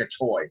looks like a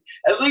toy.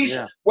 At least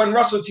when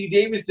Russell T.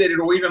 Davies did it,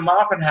 or even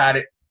Moffat had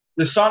it,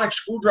 the sonic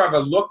screwdriver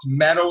looked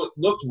metal, it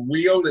looked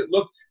real,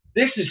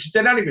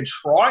 they're not even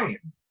trying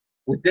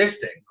with this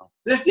thing.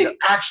 This thing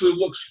actually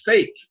looks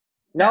fake.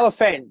 No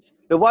offense.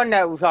 The one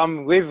that was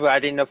River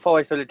had in the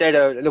Forest of the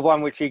Dead, the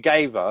one which he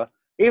gave her,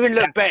 even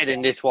looked better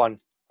than this one.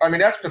 I mean,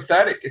 that's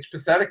pathetic. It's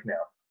pathetic now.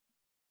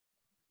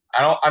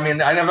 I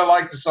never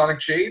liked the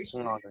Sonic Shades,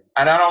 and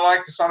I don't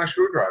like the Sonic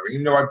Screwdriver,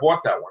 even though I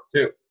bought that one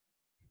too.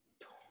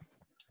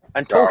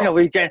 And talking of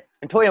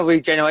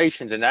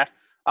regenerations and that,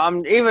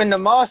 even the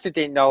Master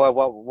didn't know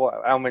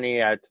how many he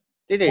had,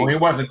 did he? Well, he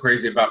wasn't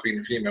crazy about being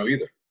a female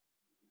either.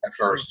 At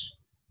first,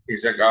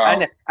 he's like,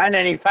 and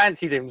then he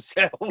fancied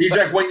himself. He's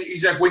like,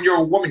 when you're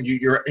a woman,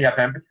 you have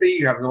empathy,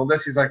 you have all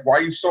this. He's like, why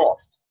are you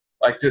soft?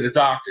 Like to the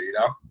doctor, you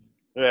know?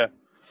 Yeah.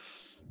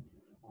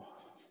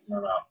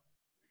 No.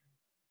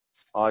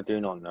 I do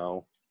not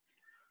know.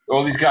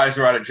 All these guys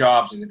are out of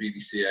jobs in the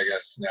BBC, I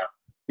guess, now.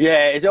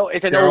 Yeah, it's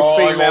an all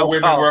women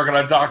working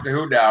on Doctor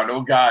Who now.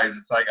 No guys.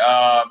 It's like,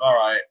 all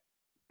right.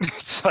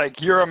 It's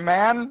like, you're a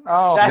man?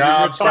 Oh, no,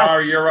 I'm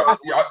sorry.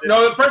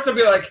 No, the person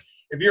will be like,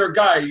 if you're a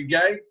guy, are you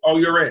gay? Oh,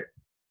 you're in.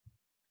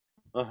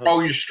 Oh,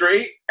 you're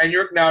straight? And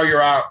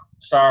you're out.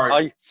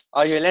 Sorry.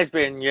 Are you a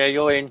lesbian? Yeah,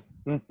 you're in.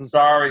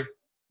 Sorry.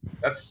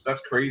 That's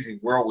crazy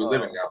world we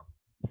live in now.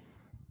 Oh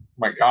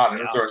my God, I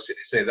don't know if I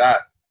say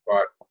that,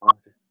 but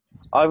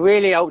I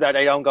really hope that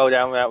they don't go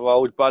down that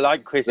road. But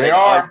like Chris said,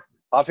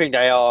 I think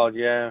they are.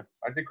 Yeah.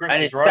 I think Chris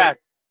is right.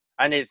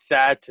 It's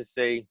sad to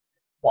see.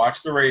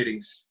 Watch the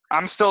ratings.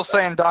 I'm still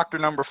saying Doctor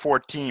Number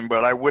 14,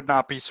 but I would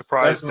not be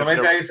surprised. Listen, let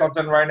me tell you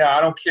something right now.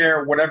 I don't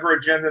care whatever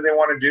agenda they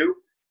want to do.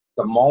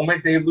 The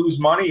moment they lose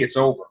money, it's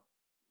over.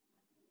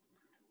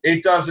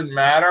 It doesn't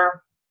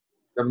matter.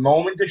 The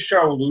moment the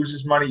show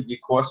loses money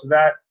because of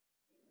that,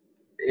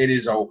 it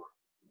is over.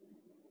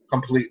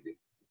 Completely.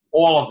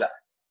 All of that.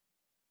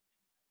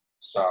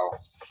 So,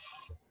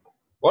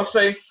 we'll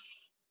see.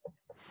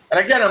 And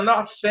again, I'm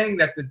not saying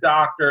that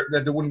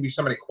that there wouldn't be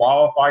somebody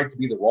qualified to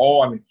be the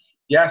role. I mean,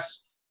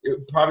 yes, it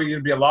would probably going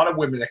to be a lot of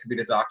women that could be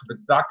the doctor, but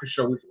the doctor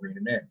show was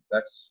bringing men.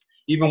 That's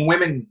even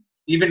women.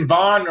 Even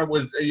Vaughn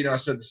was,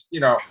 said,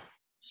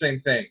 same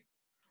thing.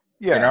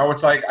 Yeah.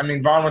 It's like, I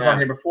mean, Vaughn was on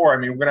here before. I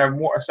mean, we're gonna have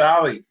more.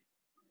 Sally.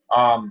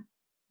 All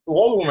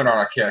the women on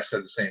our cast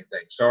said the same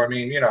thing. So I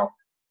mean,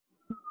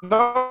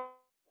 No.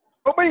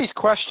 Nobody's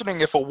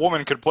questioning if a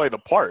woman could play the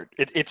part.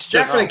 It's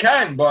just definitely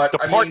can, but the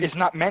part is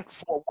not meant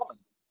for a woman.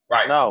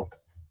 Right. No.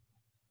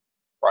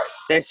 Right.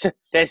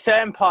 There's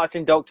certain parts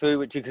in Doctor Who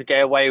which you could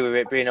get away with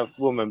it being a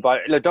woman,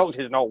 but the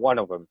Doctor's not one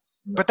of them.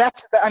 But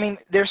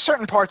there's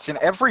certain parts in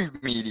every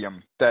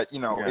medium that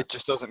it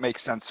just doesn't make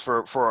sense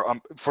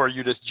for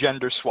you to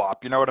gender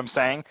swap. You know what I'm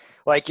saying?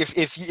 Like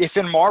if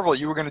in Marvel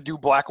you were going to do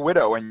Black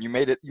Widow and you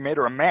made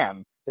her a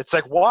man, it's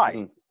like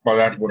why? Well,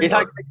 that wouldn't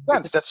make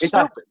sense. That's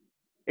stupid.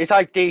 It's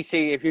like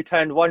DC if you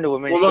turned Wonder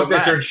Woman into a man.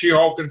 They turned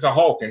She-Hulk into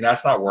Hulk, and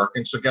that's not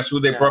working. So guess who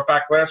they brought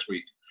back last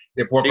week?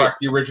 They brought back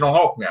the original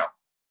Hulk now.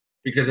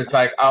 Because it's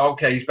like, oh,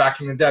 okay, he's back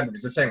from the dead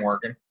because this ain't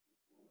working.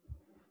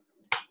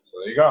 So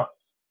there you go.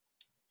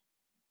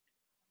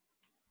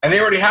 And they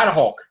already had a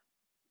Hulk.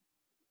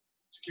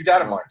 Keep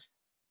that in mind.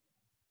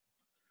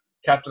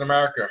 Captain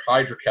America,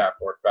 Hydra Cap,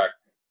 worked back.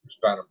 Just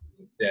found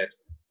him dead.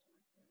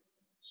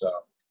 So,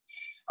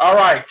 all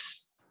right.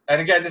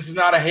 And again, this is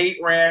not a hate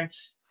rant.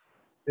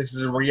 This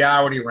is a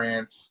reality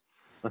rant.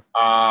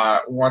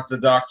 Want the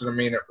Doctor to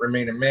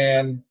remain a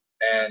man,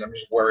 and I'm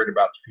just worried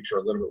about the future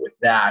a little bit with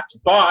that.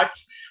 But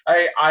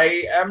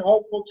I am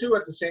hopeful too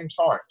at the same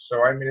time.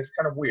 So I mean, it's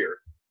kind of weird,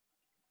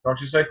 don't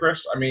you say,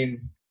 Chris? I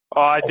mean,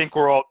 I think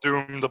we're all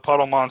doomed. The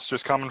puddle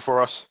monster's coming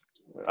for us.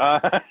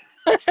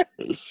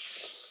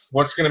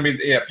 What's going to be?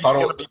 Yeah,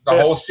 puddle.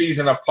 The whole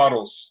season of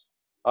puddles.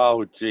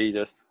 Oh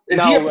Jesus!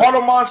 Is he a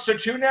puddle monster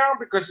too now?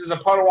 Because there's a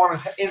puddle on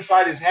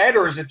inside his head,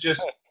 or is it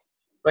just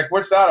like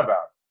what's that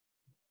about?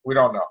 We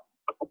don't know.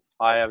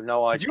 I have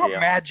no idea. Could you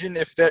imagine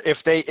if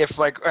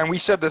and we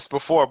said this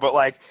before, but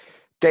like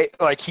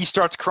he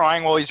starts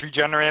crying while he's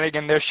regenerating,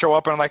 and they show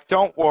up and like,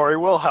 don't worry,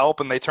 we'll help,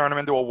 and they turn him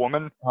into a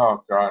woman.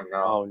 Oh God,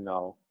 no! Oh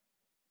no!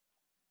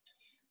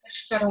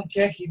 I don't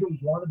get. He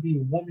didn't want to be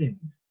a woman,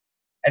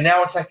 and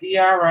now it's like,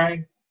 yeah,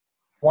 right.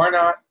 Why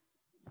not?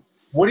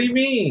 What do you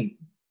mean?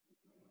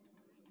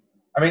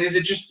 I mean, is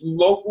it just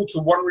local to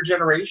one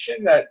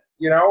regeneration that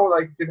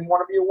like didn't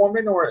want to be a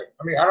woman, or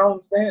I mean, I don't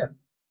understand.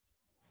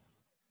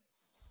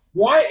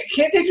 Why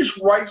can't they just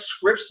write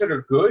scripts that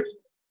are good?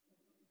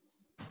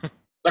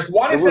 Like,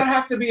 why does that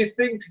have to be a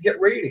thing to get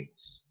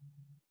ratings?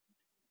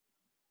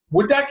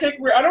 Would that get?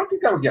 I don't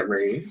think that would get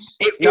ratings.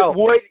 It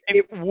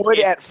would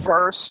at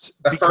first.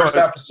 The first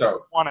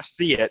episode. Want to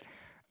see it,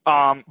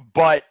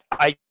 but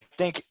I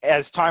think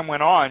as time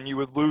went on, you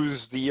would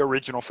lose the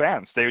original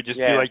fans. They would just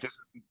be like, "This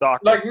isn't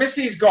Doctor." Like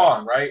Missy's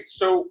gone, right?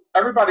 So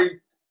everybody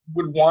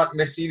would want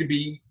Missy to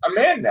be a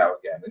man now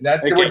again, and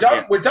that we're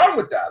done. We're done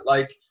with that.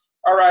 Like,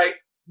 all right.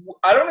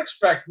 I don't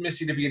expect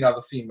Missy to be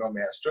another female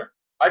master.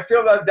 I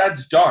feel that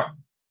that's done.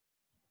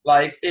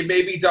 Like, it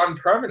may be done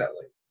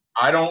permanently.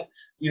 I don't,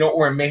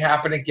 or it may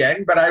happen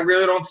again, but I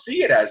really don't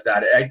see it as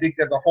that. I think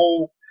that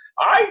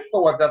I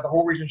thought that the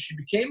whole reason she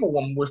became a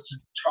woman was to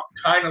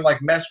kind of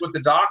like mess with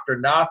the Doctor,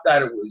 not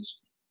that it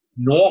was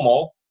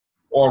normal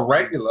or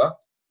regular.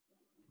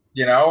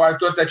 I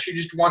thought that she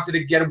just wanted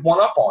to get one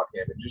up on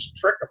him and just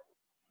trick him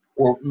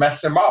or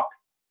mess him up.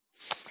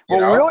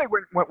 Well, really,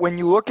 when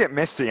you look at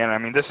Missy, and I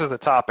mean, this is a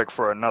topic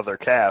for another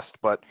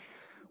cast, but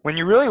when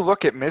you really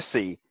look at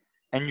Missy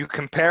and you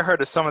compare her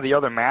to some of the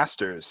other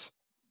masters,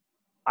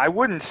 I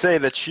wouldn't say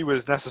that she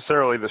was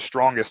necessarily the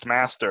strongest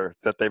master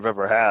that they've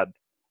ever had.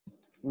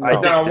 No.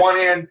 On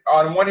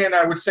one hand,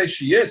 I would say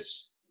she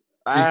is,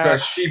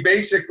 because she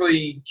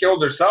basically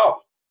killed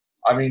herself.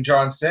 I mean,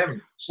 John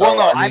Sim. So,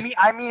 well, no,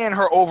 I mean in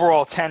her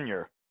overall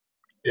tenure.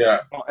 Yeah.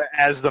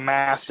 As the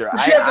master.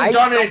 She hasn't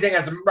done anything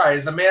as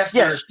a master.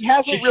 Yeah, she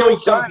hasn't she really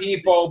killed some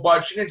people,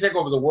 but she didn't take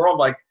over the world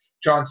like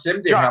John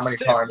Sim did. How many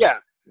times? Yeah.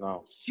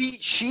 No.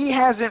 She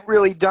hasn't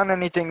really done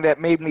anything that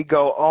made me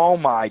go, oh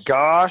my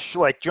gosh,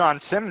 like John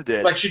Sim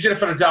did. Like she did it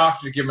for the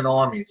Doctor to give him an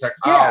army. It's like,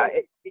 I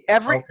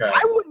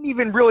wouldn't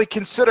even really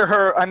consider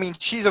her. I mean,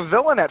 she's a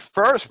villain at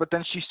first, but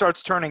then she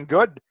starts turning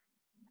good.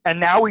 And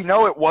now we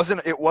know it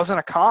wasn't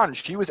a con.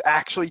 She was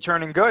actually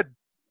turning good.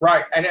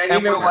 Right, and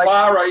even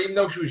Clara, even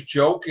though she was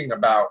joking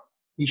about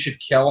he should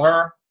kill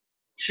her,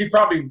 she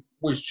probably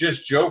was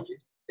just joking.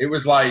 It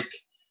was like,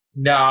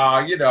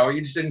 nah, you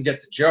just didn't get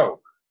the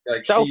joke.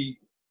 Like, she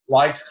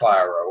likes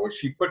Clara, or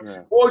she put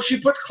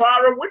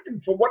Clara with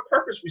him for what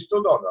purpose? We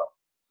still don't know.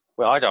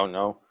 Well, I don't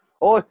know.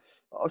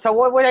 So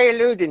what were they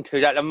alluding to?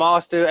 That the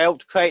Master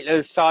helped create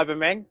those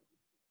Cybermen?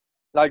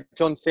 Like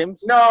John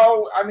Sims?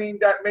 No, I mean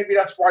maybe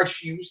that's why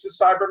she used the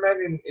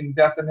Cybermen in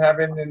Death in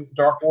Heaven and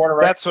Dark Water,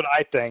 right? That's what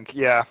I think,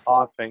 yeah.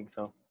 I think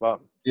so. But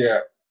yeah.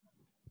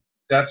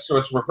 So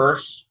it's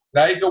reverse.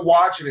 Now you can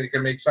watch it and it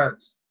can make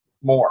sense.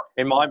 More.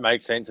 It might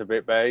make sense a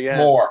bit better, yeah.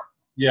 More.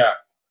 Yeah.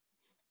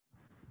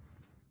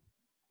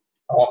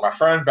 I want my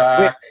friend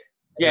back.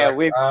 Okay.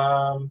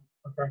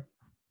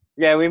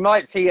 Yeah, we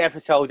might see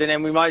episodes and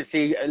then we might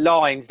see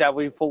lines that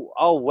we thought,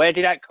 oh, where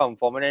did that come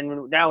from? And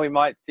then now we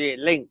might see it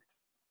linked.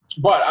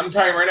 But I'm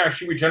telling you right now,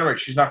 she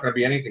regenerates. She's not going to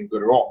be anything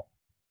good at all.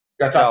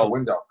 That's out the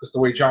window. Because the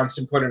way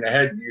Johnson put in the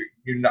head,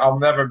 I'll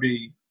never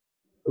be.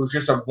 It was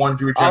just a one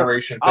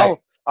regeneration thing.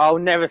 I'll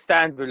never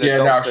stand with the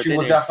Doctor. No, she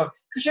will definitely.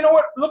 Because you know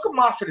what? Look what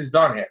Moffat has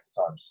done half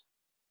the times.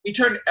 He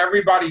turned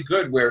everybody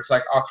good where it's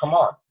like, oh, come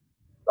on.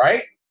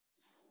 Right?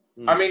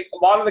 I mean, a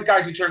lot of the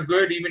guys he turned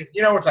good, even,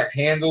 it's like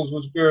Handles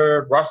was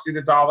good. Rusty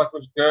the Dalek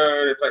was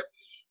good. It's like,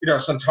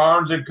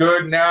 Santarans are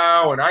good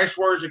now, and Ice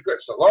Warriors are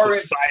good. Solarian.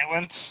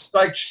 Silence. It's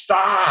like,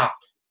 stop.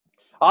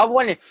 I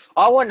want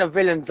the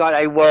villains like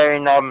they were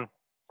in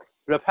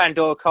the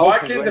Pandora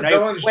Cauldron. Why can't the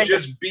villains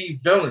just be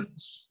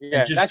villains?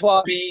 Yeah,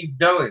 be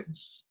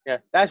villains. Yeah,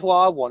 that's what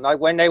I want. Like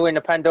when they were in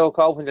the Pandora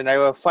Cauldron and they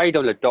were afraid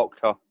of the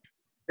Doctor.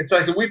 It's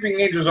like the Weeping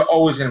Angels are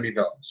always going to be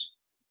villains.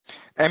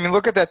 I mean,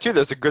 look at that too.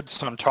 There's a good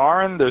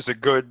Santaran. There's a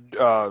good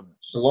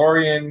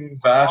Solarian,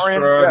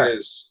 Vastra. Yeah.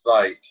 There's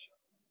like,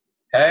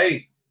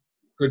 hey.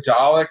 Good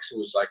Daleks. It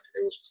was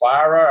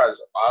Clara as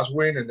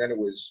Oswin, and then it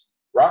was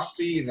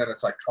Rusty, and then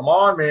it's like, come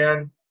on,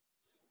 man.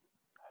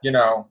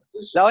 The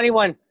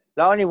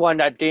The only one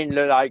that didn't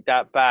look like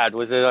that bad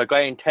was a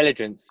Great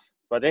Intelligence.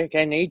 But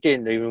again, he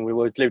didn't even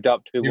was lived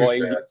up to what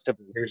he used to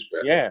be. He was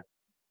bad. Yeah.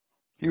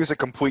 He was a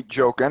complete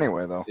joke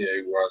anyway, though. Yeah,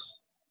 he was.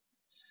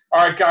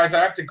 All right, guys, I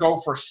have to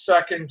go for a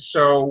second,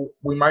 so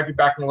we might be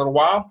back in a little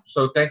while.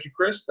 So thank you,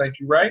 Chris. Thank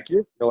you, Ray. Thank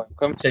you. You're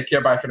welcome. Take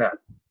care. Bye for now.